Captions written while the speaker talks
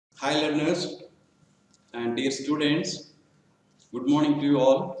Hi learners and dear students, good morning to you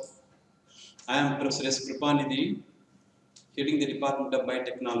all. I am Professor S. Kripanidhi, heading the Department of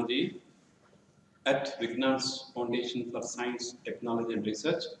Biotechnology at Vignan's Foundation for Science, Technology and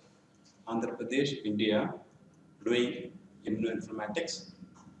Research, Andhra Pradesh, India, doing immunoinformatics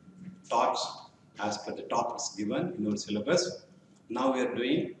talks as per the topics given in our syllabus. Now we are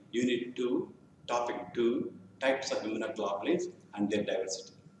doing Unit 2, Topic 2, Types of Immunoglobulins and their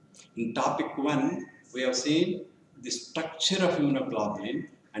diversity. In Topic 1, we have seen the structure of immunoglobulin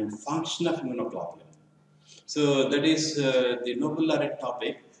and function of immunoglobulin. So that is the Nobel laureate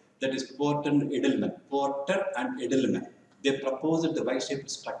topic, that is Porter and Edelman. Porter and Edelman. They proposed the Y-shaped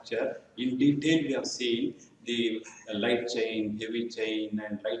structure. In detail, we have seen the light chain, heavy chain,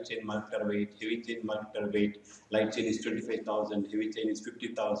 and light chain molecular weight, heavy chain molecular weight. Light chain is 25,000, heavy chain is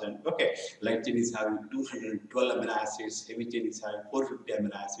 50,000. Okay, light chain is having 212 amino acids, heavy chain is having 450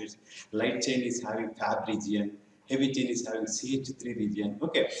 amino acids. Light chain is having Fab region. Heavy chain is having CH3 region.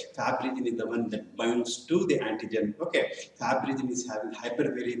 Okay, Fab region is the one that binds to the antigen. Okay, Fab region is having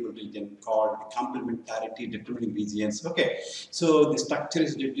hypervariable region called complementarity determining regions. Okay, so the structure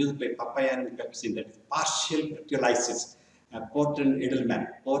is reduced by papain and pepsin, that is partial proteolysis. Porter and Edelman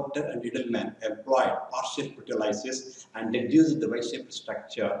employed partial proteolysis and reduced the Y-shaped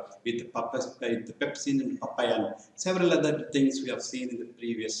structure with pepsin and papain. Several other things we have seen in the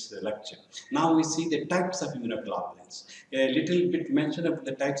previous lecture. Now we see the types of immunoglobulins. A little bit mention of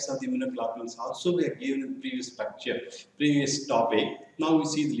the types of the immunoglobulins also we are given in the previous lecture, previous topic. Now we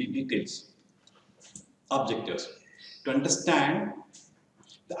see the details, objectives. To understand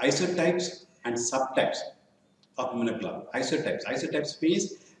the isotypes and subtypes of immunoglobulin. Isotypes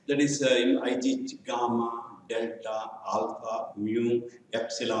means that is Ig, gamma, delta, alpha, mu,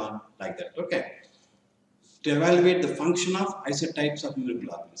 epsilon, like that. Okay. To evaluate the function of isotypes of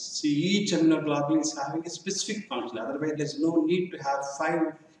immunoglobulins. See, each immunoglobulin is having a specific function. Otherwise, there is no need to have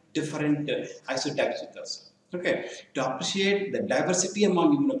 5 different isotypes with us. Okay. To appreciate the diversity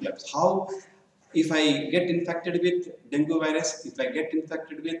among immunoglobulins. How, if I get infected with dengue virus, if I get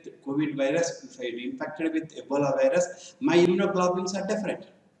infected with COVID virus, if I get infected with Ebola virus, my immunoglobulins are different.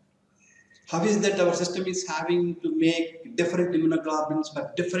 How is that our system is having to make different immunoglobulins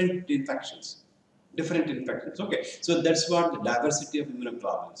for different infections? Okay, so that's what the diversity of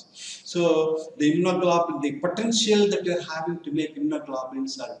immunoglobulins. So the immunoglobulin, the potential that you're having to make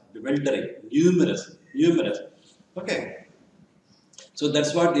immunoglobulins are bewildering, numerous. Okay. So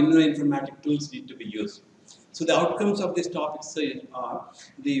that's what the immunoinformatic tools need to be used. So the outcomes of these topics are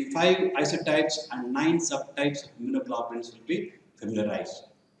the 5 isotypes and 9 subtypes of immunoglobulins will be familiarized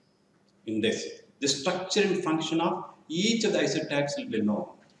in this. The structure and function of each of the isotypes will be known.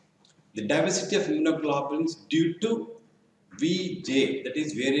 The diversity of immunoglobulins due to Vj, that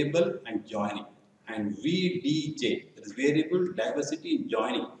is variable and joining, and Vdj, that is variable, diversity and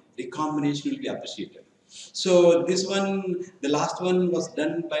joining. Recombination will be appreciated. So this one, the last one was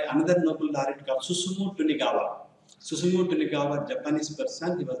done by another Nobel laureate called Susumu Tunigawa. Susumu Tunigawa, Japanese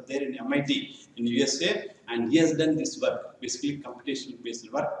person, he was there in MIT in USA, and he has done this work, basically computational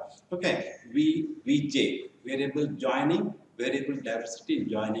based work. Okay, Vj, variable joining, variable diversity and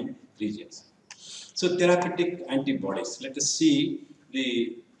joining regions. So therapeutic antibodies. Let us see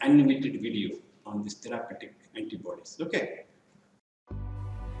the animated video on these therapeutic antibodies. Okay.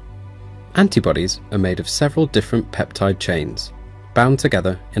 Antibodies are made of several different peptide chains, bound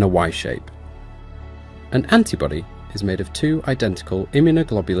together in a Y shape. An antibody is made of 2 identical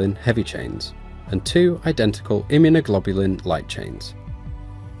immunoglobulin heavy chains and 2 identical immunoglobulin light chains.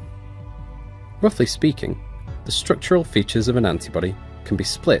 Roughly speaking, the structural features of an antibody can be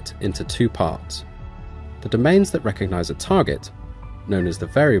split into 2 parts: the domains that recognize a target, known as the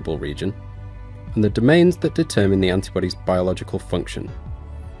variable region, and the domains that determine the antibody's biological function,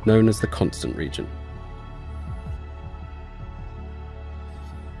 known as the constant region.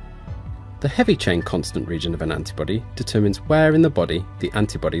 The heavy chain constant region of an antibody determines where in the body the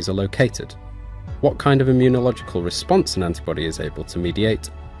antibodies are located, what kind of immunological response an antibody is able to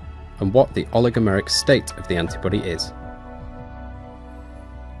mediate, and what the oligomeric state of the antibody is.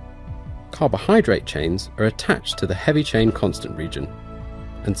 Carbohydrate chains are attached to the heavy chain constant region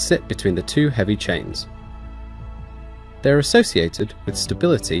and sit between the 2 heavy chains. They are associated with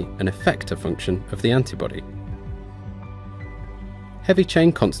stability and effector function of the antibody. Heavy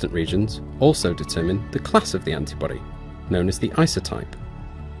chain constant regions also determine the class of the antibody, known as the isotype.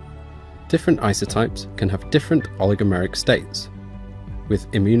 Different isotypes can have different oligomeric states, with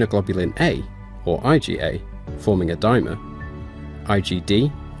immunoglobulin A, or IgA, forming a dimer,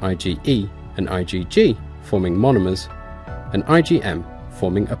 IgD, IgE, and IgG forming monomers, and IgM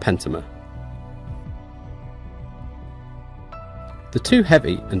forming a pentamer. The two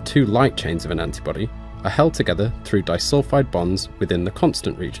heavy and two light chains of an antibody are held together through disulfide bonds within the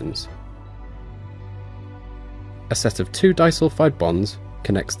constant regions. A set of two disulfide bonds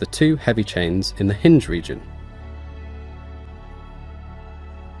connects the two heavy chains in the hinge region,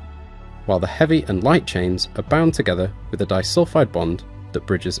 while the heavy and light chains are bound together with a disulfide bond that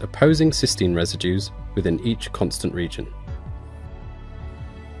bridges opposing cysteine residues within each constant region.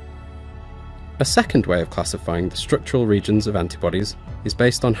 A second way of classifying the structural regions of antibodies is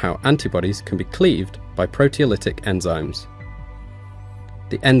based on how antibodies can be cleaved by proteolytic enzymes.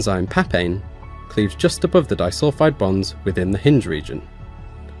 The enzyme papain cleaves just above the disulfide bonds within the hinge region,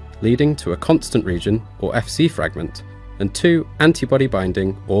 leading to a constant region or Fc fragment and two antibody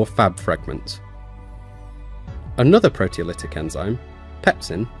binding or Fab fragments. Another proteolytic enzyme,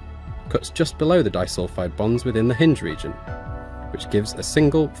 pepsin, cuts just below the disulfide bonds within the hinge region, which gives a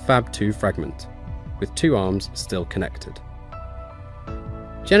single Fab2 fragment, with two arms still connected.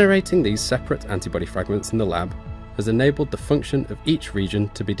 Generating these separate antibody fragments in the lab has enabled the function of each region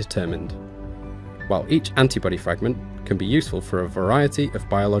to be determined, while each antibody fragment can be useful for a variety of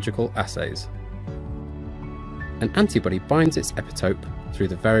biological assays. An antibody binds its epitope through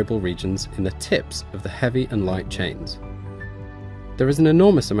the variable regions in the tips of the heavy and light chains. There is an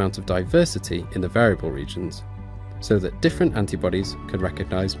enormous amount of diversity in the variable regions, so that different antibodies can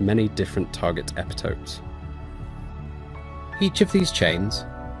recognize many different target epitopes. Each of these chains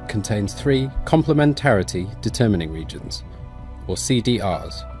contains three complementarity determining regions, or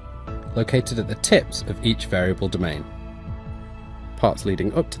CDRs, located at the tips of each variable domain. Parts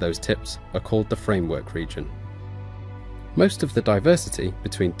leading up to those tips are called the framework region. Most of the diversity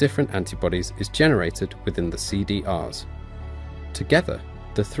between different antibodies is generated within the CDRs. Together,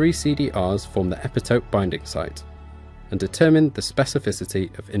 the three CDRs form the epitope binding site and determine the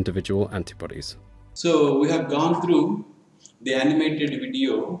specificity of individual antibodies. So we have gone through the animated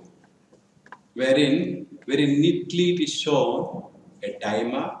video wherein very neatly it is shown a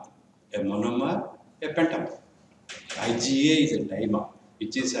dimer, a monomer, a pentamer. IgA is a dimer,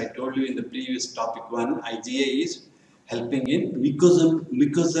 which is, I told you in the previous topic 1, IgA is helping in mucosal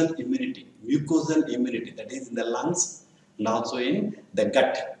immunity, that is in the lungs and also in the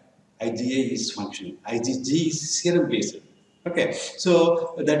gut. IgA is functioning. IgG is serum based. Okay,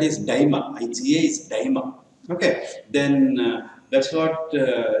 so that is dimer. IgA is dimer. Okay, then that's what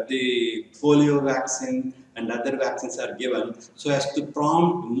the polio vaccine and other vaccines are given, so as to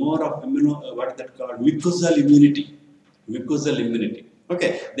prompt more of mucosal immunity. Mucosal immunity.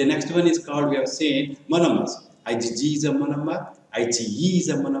 Okay, the next one is called, we have seen, monomers. IgG is a monomer, IgE is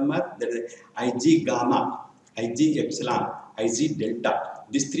a monomer, that is Ig gamma, Ig epsilon, Ig delta.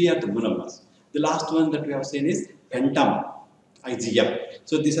 These three are the monomers. The last one that we have seen is pentamer, IgM.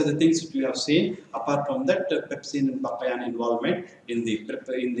 So these are the things that we have seen. Apart from that, pepsin and papain involvement in the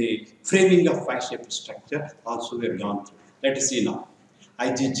framing of phi-shaped structure also we have gone through. Let us see now.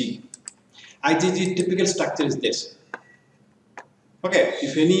 IgG. IgG typical structure is this. Okay,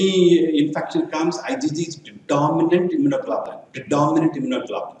 if any infection comes, IgG is predominant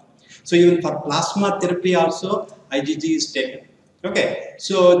immunoglobulin. So even for plasma therapy also, IgG is taken. Okay,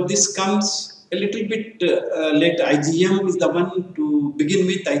 so this comes a little bit later. IgM is the one to begin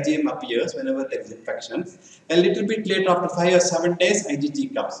with. IgM appears whenever there is infection. A little bit later, after 5 or 7 days,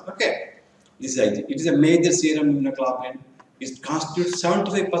 IgG comes. Okay, this is IgG. It is a major serum immunoglobulin. It constitutes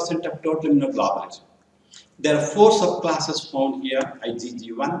 75% of total immunoglobulins. There are 4 subclasses found here: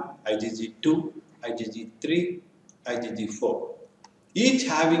 IgG1, IgG2, IgG3, IgG4, each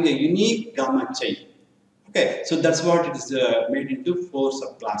having a unique gamma chain. Okay, so that's what it is made into 4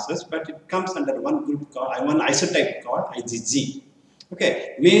 subclasses, but it comes under one group called, one isotype called IgG.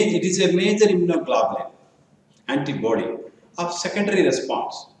 Okay, it is a major immunoglobulin antibody of secondary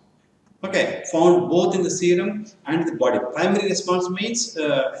response. Okay, found both in the serum and the body. Primary response means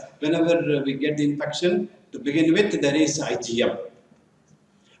whenever we get the infection, to begin with, there is IgM.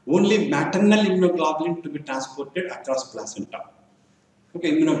 Only maternal immunoglobulin to be transported across placenta.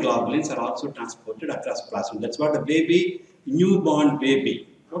 Okay, immunoglobulins are also transported across placenta. That's what the baby, newborn baby,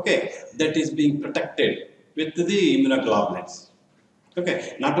 okay, that is being protected with the immunoglobulins.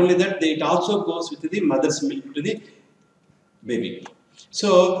 Okay, not only that, it also goes with the mother's milk to the baby.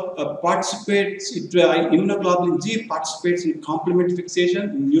 So, immunoglobulin G participates in complement fixation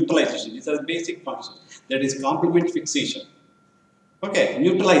and neutralization. These are the basic functions. That is complement fixation. Okay,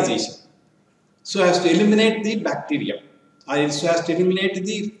 neutralization. So as to eliminate the bacteria, so as to eliminate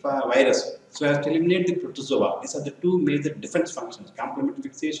the virus, so as to eliminate the protozoa. These are the 2 major defense functions: complement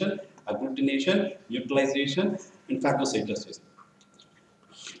fixation, agglutination, neutralization, and phagocytosis.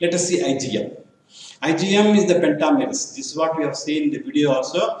 Let us see IgM. IgM is the pentamerase. This is what we have seen in the video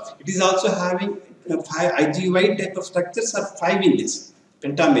also. It is also having five IgY type of structures are 5 in this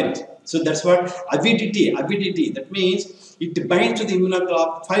pentamerase. So that's what avidity. That means it binds to the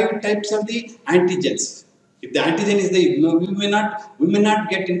immunoglobulin 5 types of the antigens. If the antigen is there, we may not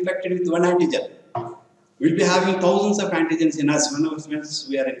get infected with one antigen. We'll be having thousands of antigens in us whenever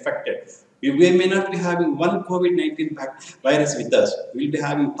we are infected. We may not be having one COVID-19 virus with us. We'll be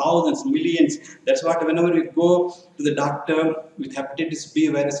having thousands, millions. That's what whenever we go to the doctor with hepatitis B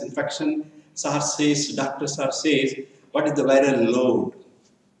virus infection, Dr. SAR says, what is the viral load?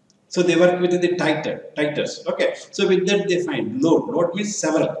 So they work with the titers. Okay. So with that they find load. Load means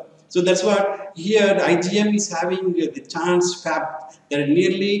several. So that's what here the IgM is having the chance fab. There are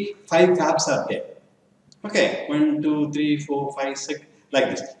nearly 5 fabs are there. Okay, 1, 2, 3, 4, 5, 6,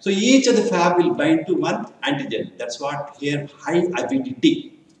 like this. So each of the fab will bind to one antigen. That's what here high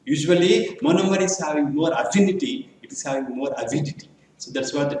avidity. Usually monomer is having more affinity, it is having more avidity. So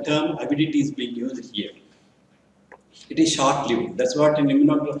that's what the term avidity is being used here. It is short-lived. That's what in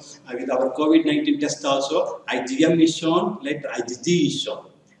immunoglobulin, with our COVID-19 test also, IgM is shown, later IgG is shown.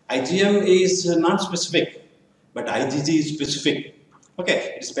 IgM is non-specific, but IgG is specific.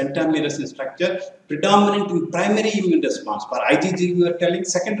 Okay, it is pentamerase in structure, predominant in primary immune response. For IgG, we are telling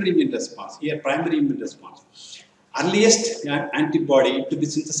secondary immune response. Here, primary immune response. Earliest antibody to be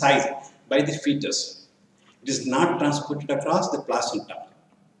synthesized by the fetus. It is not transported across the placenta.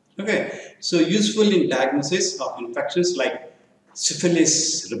 Okay, so useful in diagnosis of infections like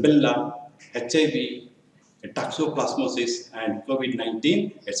syphilis, rubella, HIV, toxoplasmosis, and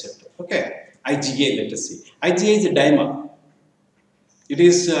COVID-19, etc. Okay, IgA, let us see. IgA is a dimer. It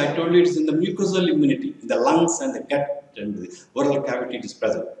is, I told you, it is in the mucosal immunity, in the lungs and the gut and the oral cavity it is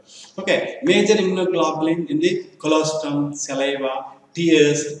present. Okay, major immunoglobulin in the colostrum, saliva,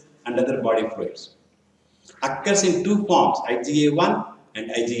 tears, and other body fluids. Occurs in 2 forms, IgA1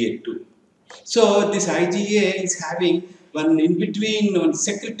 and IgA2. So this IgA is having one in between, one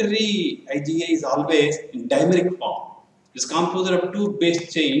secretory IgA is always in dimeric form. It is composed of 2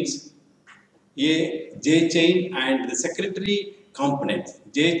 base chains, J chain and the secretory component,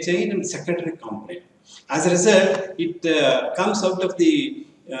 J chain and secretory component. As a result, it comes out of the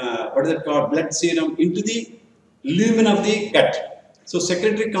what is it called, blood serum into the lumen of the gut. So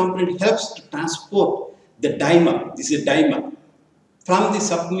secretory component helps to transport the dimer. This is a dimer from the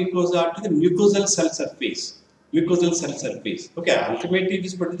submucosa to the mucosal cell surface. Mucosal cell surface. Okay, ultimately it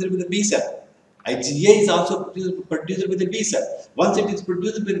is produced with the B cell. IgA is also produced with the B cell. Once it is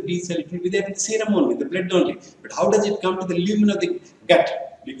produced with the B cell, it will be there in the serum only, the blood only. But how does it come to the lumen of the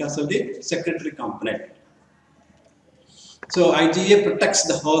gut? Because of the secretory component. So IgA protects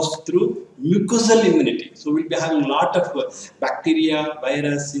the host through mucosal immunity. So we'll be having a lot of bacteria,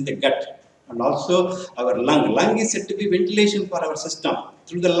 virus in the gut. And also our lung. Lung is said to be ventilation for our system.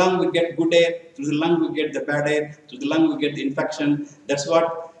 Through the lung we get good air, through the lung we get the bad air, through the lung we get the infection. That's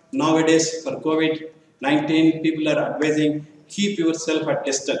what nowadays for COVID-19 people are advising, keep yourself at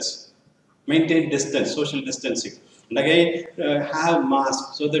distance. Maintain distance, social distancing. And again, have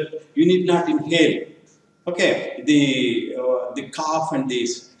mask so that you need not inhale. Okay, the cough and the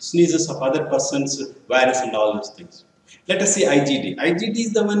sneezes of other person's virus and all those things. Let us see IgD. IgD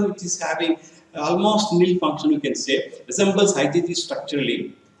is the one which is having almost nil function, you can say, resembles IgG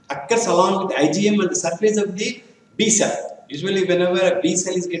structurally, occurs along with IgM on the surface of the B cell. Usually whenever a B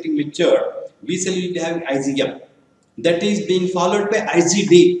cell is getting matured, B cell will be having IgM. That is being followed by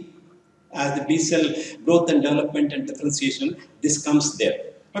IgD. As the B cell growth and development and differentiation, this comes there.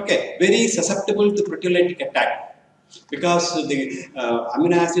 Okay, very susceptible to proteolytic attack. Because the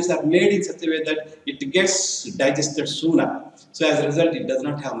amino acids are made in such a way that it gets digested sooner. So as a result, it does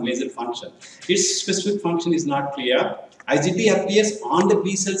not have major function. Its specific function is not clear. IgD appears on the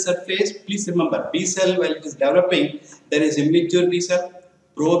B cell surface. Please remember, B cell, while it is developing, there is immature B cell,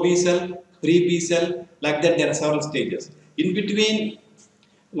 pro B cell, pre B cell, like that there are several stages. In between,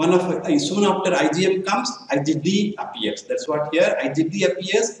 soon after IgM comes, IgD appears. That's what here, IgD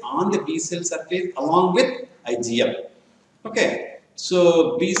appears on the B cell surface along with IgM. Okay,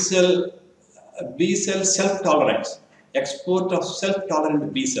 so B cell self-tolerance, export of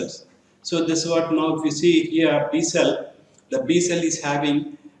self-tolerant B cells. So this is what now if you see here B cell, the B cell is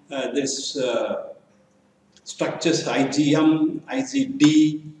having this structures IgM,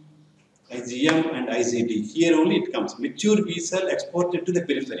 IgD, IgM and IgD. Here only it comes. Mature B cell exported to the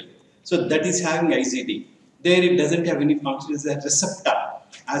periphery. So that is having IgD. There it doesn't have any function as a receptor.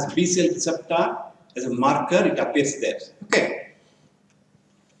 As B cell receptor, as a marker, it appears there. Okay.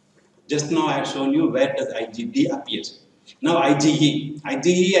 Just now I have shown you where does IgD appears. Now IgE.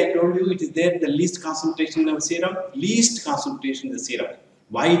 IgE, I told you, it is there the least concentration of serum. Least concentration in the serum.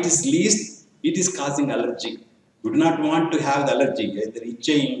 Why it is least? It is causing allergy. We do not want to have the allergy, either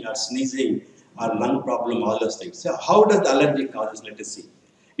itching or sneezing or lung problem, all those things. So how does the allergy causes? Let us see.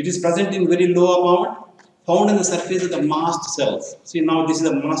 It is present in very low amount, found on the surface of the mast cells. See, now this is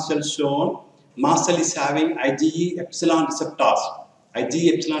a mast cell shown. Mast cell is having IgE epsilon receptors.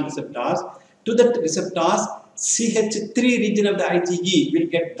 IgE epsilon receptors. To the receptors, CH3 region of the IgE will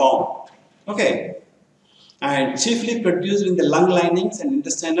get bound. Okay. And chiefly produced in the lung linings and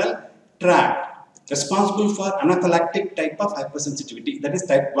intestinal tract. Responsible for anaphylactic type of hypersensitivity. That is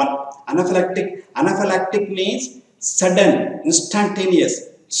type 1. Anaphylactic means sudden, instantaneous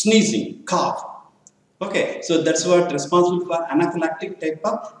sneezing, cough. Okay, so that's what responsible for anaphylactic type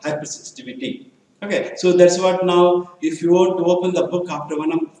of hypersensitivity. Okay, so that's what now, if you want to open the book after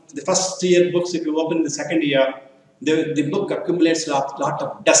one of the first year books, if you open the second year, the book accumulates a lot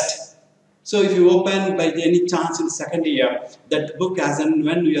of dust. So if you open by any chance in the second year, that book as and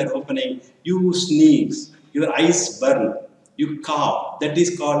when you are opening, you sneeze, your eyes burn, you cough, that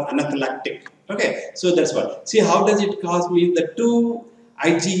is called anaphylactic. Okay, so that's what. See, how does it cause me? The two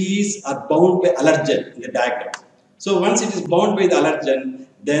IgEs are bound by allergen in the diagram. So once it is bound by the allergen,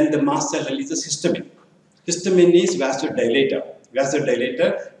 then the mast cell releases histamine. Histamine is vasodilator.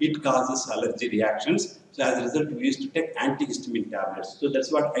 Vasodilator, it causes allergy reactions. So as a result, we used to take antihistamine tablets. So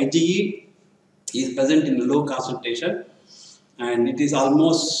that's what IgE is present in low concentration, and it is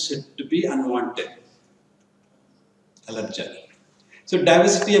almost said to be unwanted allergen. So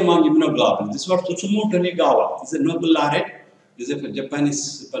diversity among immunoglobulins. This is what Susumu Tanigawa is a Nobel laureate. This is a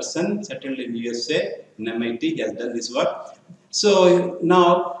Japanese person settled in USA, in MIT. He has done this work. So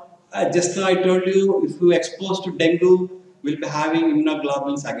now, just now I told you, if you are exposed to dengue, we'll be having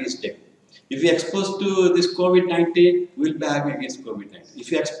immunoglobulins against dengue. If you are exposed to this COVID-19, we'll be having against COVID-19.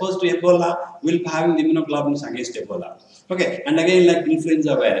 If you are exposed to Ebola, we'll be having the immunoglobulins against Ebola. Okay, and again like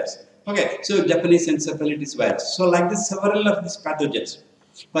influenza virus. Okay, so Japanese encephalitis virus. So like this, several of these pathogens.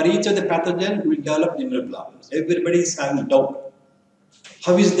 For each of the pathogen, we develop immunoglobulins. Everybody is having doubt.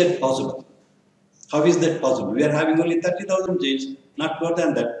 How is that possible? How is that possible? We are having only 30,000 genes, not more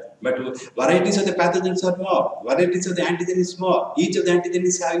than that. But varieties of the pathogens are more. Varieties of the antigen is more. Each of the antigen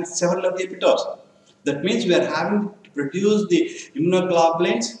is having several of the epitopes. That means we are having to produce the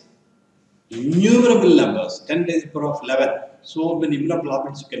immunoglobulins, innumerable numbers, 10 to the power of 11. So many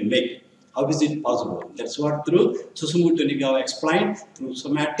immunoglobulins you can make. How is it possible? That's what through Susumu Tanigawa explained through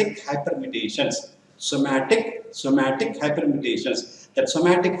somatic hypermutations. Somatic hypermutations. That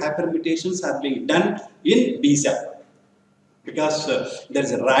somatic hypermutations are being done in B cell. Because there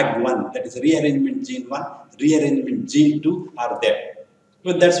is a RAG1, that is rearrangement gene 1, rearrangement gene 2 are there.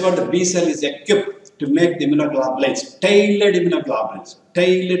 So that's what the B cell is equipped to make the immunoglobulins, tailored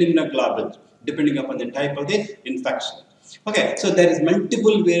immunoglobulins, depending upon the type of the infection. Okay, so there is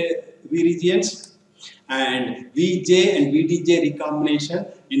multiple regions and VJ and VDJ recombination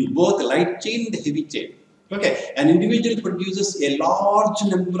in both light chain and the heavy chain. Okay, an individual produces a large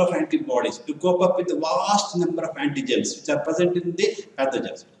number of antibodies to cope up with a vast number of antigens which are present in the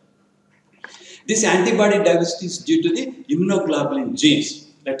pathogens. This antibody diversity is due to the immunoglobulin genes.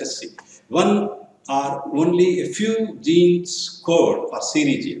 Let us see. One or only a few genes code for C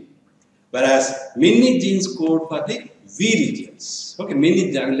region, whereas many genes code for the V regions. Okay,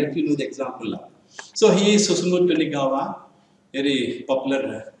 many. I will let you know the example now. So he is Susumu Tanigawa, very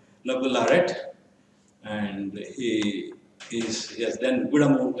popular Nobel laureate. And he has done good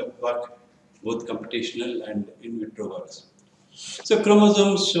amount of work, both computational and in vitro works. So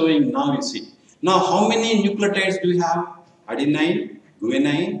chromosomes showing now you see. Now how many nucleotides do we have? Adenine,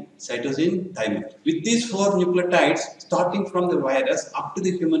 guanine, cytosine, thymine. With these 4 nucleotides, starting from the virus up to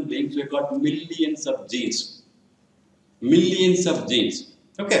the human beings, we have got millions of genes. Millions of genes.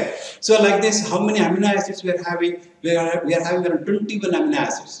 Okay, so like this, how many amino acids we are having? We are having around 21 amino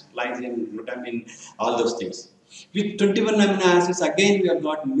acids, lysine, glutamine, all those things. With 21 amino acids, again we have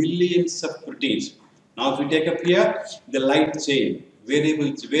got millions of proteins. Now if we take up here the light chain,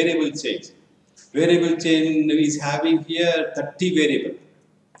 variable chains. Variable chain is having here 30 variable,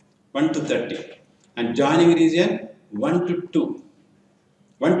 1 to 30, and joining region 1 to 2.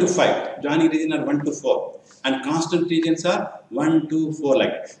 1 to 5, joining region are 1 to 4, and constant regions are 1 to 4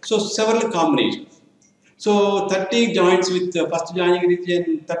 like. So several combinations. So 30 joins with the first joining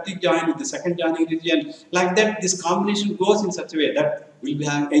region, 30 join with the second joining region. Like that, this combination goes in such a way that we'll be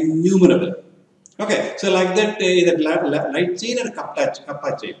having innumerable. Okay, so like that, either light chain or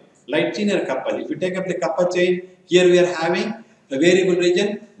kappa chain. Light chain or kappa. If you take up the kappa chain, here we are having a variable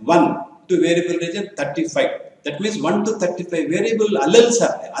region 1 to variable region 35. That means 1 to 35 variable alleles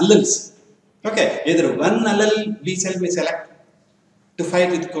are there. Alleles. Okay, either one allele B cell may select to fight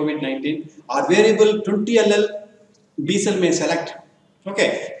with COVID-19, or variable 20 allele B cell may select,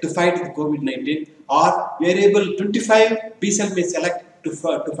 okay, to fight with COVID-19, or variable 25 B cell may select to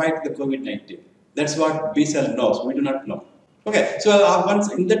fight the COVID-19. That's what B cell knows. We do not know. Okay, so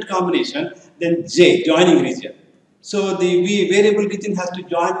once in that combination, then J, joining region. So the variable region has to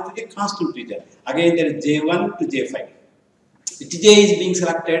join with a constant region. Again, there is J1 to J5. Which J is being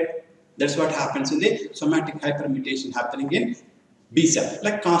selected. That's what happens in the somatic hypermutation happening in B cell,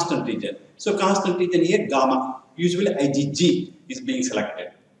 like constant region. So constant region here, gamma, usually IgG is being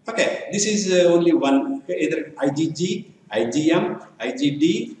selected. Okay, this is only one, either IgG, IgM,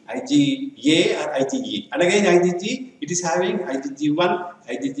 IgD, IgA or IgE. And again IgG, it is having IgG1,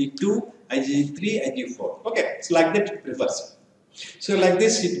 IgG2, IgG3, IgG4. Okay, so like that it prefers. So like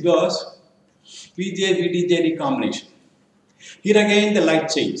this it goes, VJ, VDJ recombination. Here again the light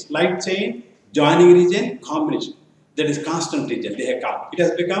chain, joining region, combination. That is constant region, they have come. It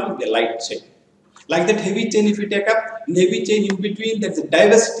has become the light chain. Like that heavy chain, if you take up, in heavy chain in between, there's a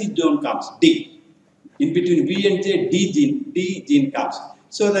diversity zone comes, D. In between V and J, D gene comes.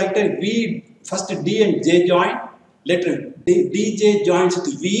 So like that first D and J join, later DJ joins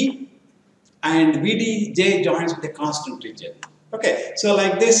to V, and VDJ joins with the constant region. Okay, so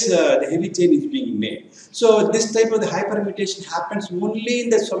like this, the heavy chain is being made. So this type of the hypermutation happens only in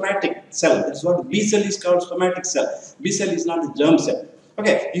the somatic cell. That's what B cell is called, somatic cell. B cell is not the germ cell.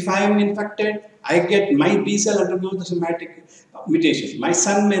 Okay, if I am infected, I get my B cell undergoes the somatic mutations. My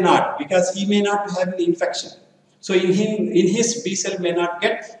son may not, because he may not have the infection. So in his B cell may not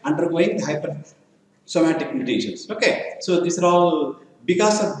get undergoing the hypersomatic mutations. Okay, so these are all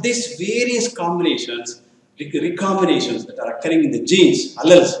because of these various combinations, recombinations that are occurring in the genes,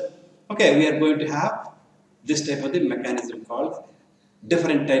 alleles. Okay, we are going to have this type of the mechanism called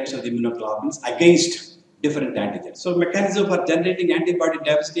different types of the immunoglobulins against different antigens. So mechanism for generating antibody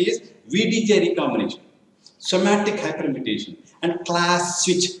diversity is VDJ recombination, somatic hypermutation, and class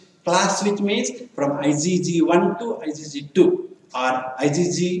switch. Class switch means from IgG1 to IgG2, or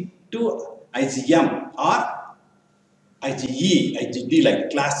IgG to IgM, or IgE, IgD,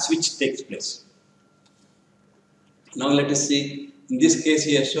 like class switch takes place. Now let us see, in this case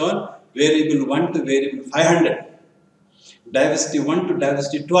here shown, variable 1 to variable 500, diversity 1 to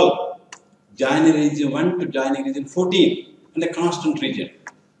diversity 12, joining region 1 to joining region 14, and the constant region.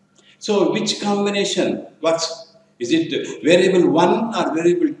 So which combination works? Is it variable 1 or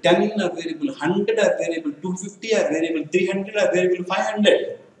variable 10 or variable 100 or variable 250 or variable 300 or variable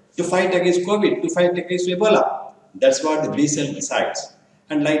 500 to fight against COVID, to fight against Ebola? That's what the B cell decides.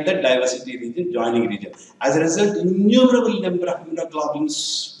 And like that, diversity region, joining region. As a result, innumerable number of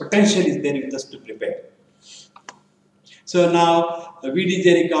immunoglobulins potential is there with us to prepare. So now,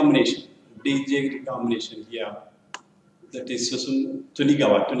 VDJ recombination, DJ recombination here. That is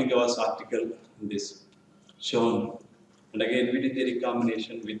Tunigawa's article in this shown. And again, VDJ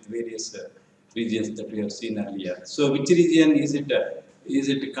recombination with various regions that we have seen earlier. So which region is it? Is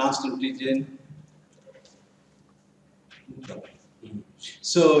it a constant region?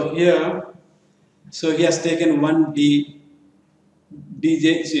 So here, he has taken one DJ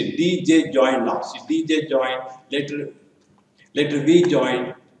join now. See, DJ join, later V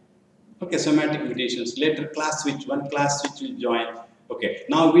join. Okay, somatic mutations. Later class switch, one class switch will join. Okay,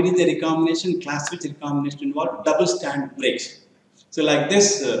 now we did the recombination, class switch recombination involved double strand breaks. So like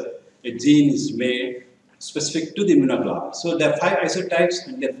this, a gene is made specific to the immunoglobulin. So there are 5 isotypes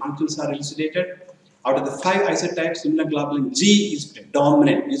and their functions are elucidated. Out of the 5 isotypes, immunoglobulin G is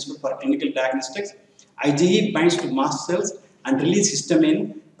predominant, useful for clinical diagnostics. IgE binds to mast cells and release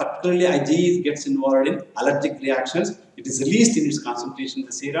histamine. Particularly, IgE gets involved in allergic reactions. It is released in its concentration in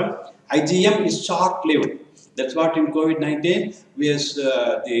the serum. IgM is short-lived. That's what in COVID-19, whereas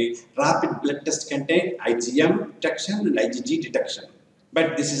the rapid blood test contain IgM detection and IgG detection.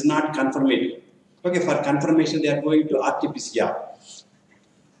 But this is not confirmative. Okay, for confirmation, they are going to RT-PCR.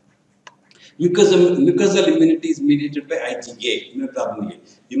 Mucosal immunity is mediated by IgA, immunoglobulin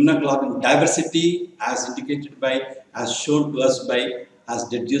A. Immunoglobulin diversity, as indicated by, as shown to us by, as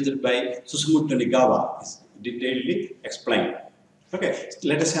deduced by Susumu Tonigawa, is detailedly explained. Okay,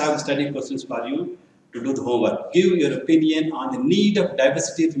 let us have study questions for you to do the homework. Give your opinion on the need of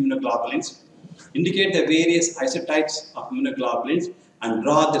diversity of immunoglobulins. Indicate the various isotypes of immunoglobulins and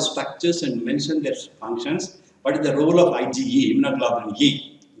draw the structures and mention their functions. What is the role of IgE, immunoglobulin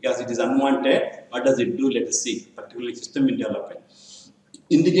E? Because it is unwanted, what does it do? Let us see, particularly system in development.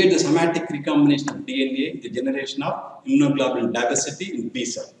 Indicate the somatic recombination of DNA, the generation of immunoglobulin diversity in B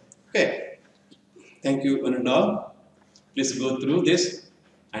cell. Okay. Thank you, one and all. Please go through this,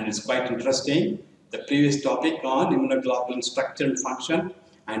 and it's quite interesting. The previous topic on immunoglobulin structure and function,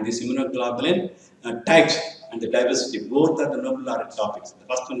 and this immunoglobulin types and the diversity, both are the noble topics. The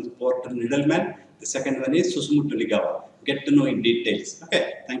first one is Porter Needleman, the second one is Susmut Ligawa. Get to know in details.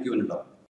 Okay, thank you, one and all.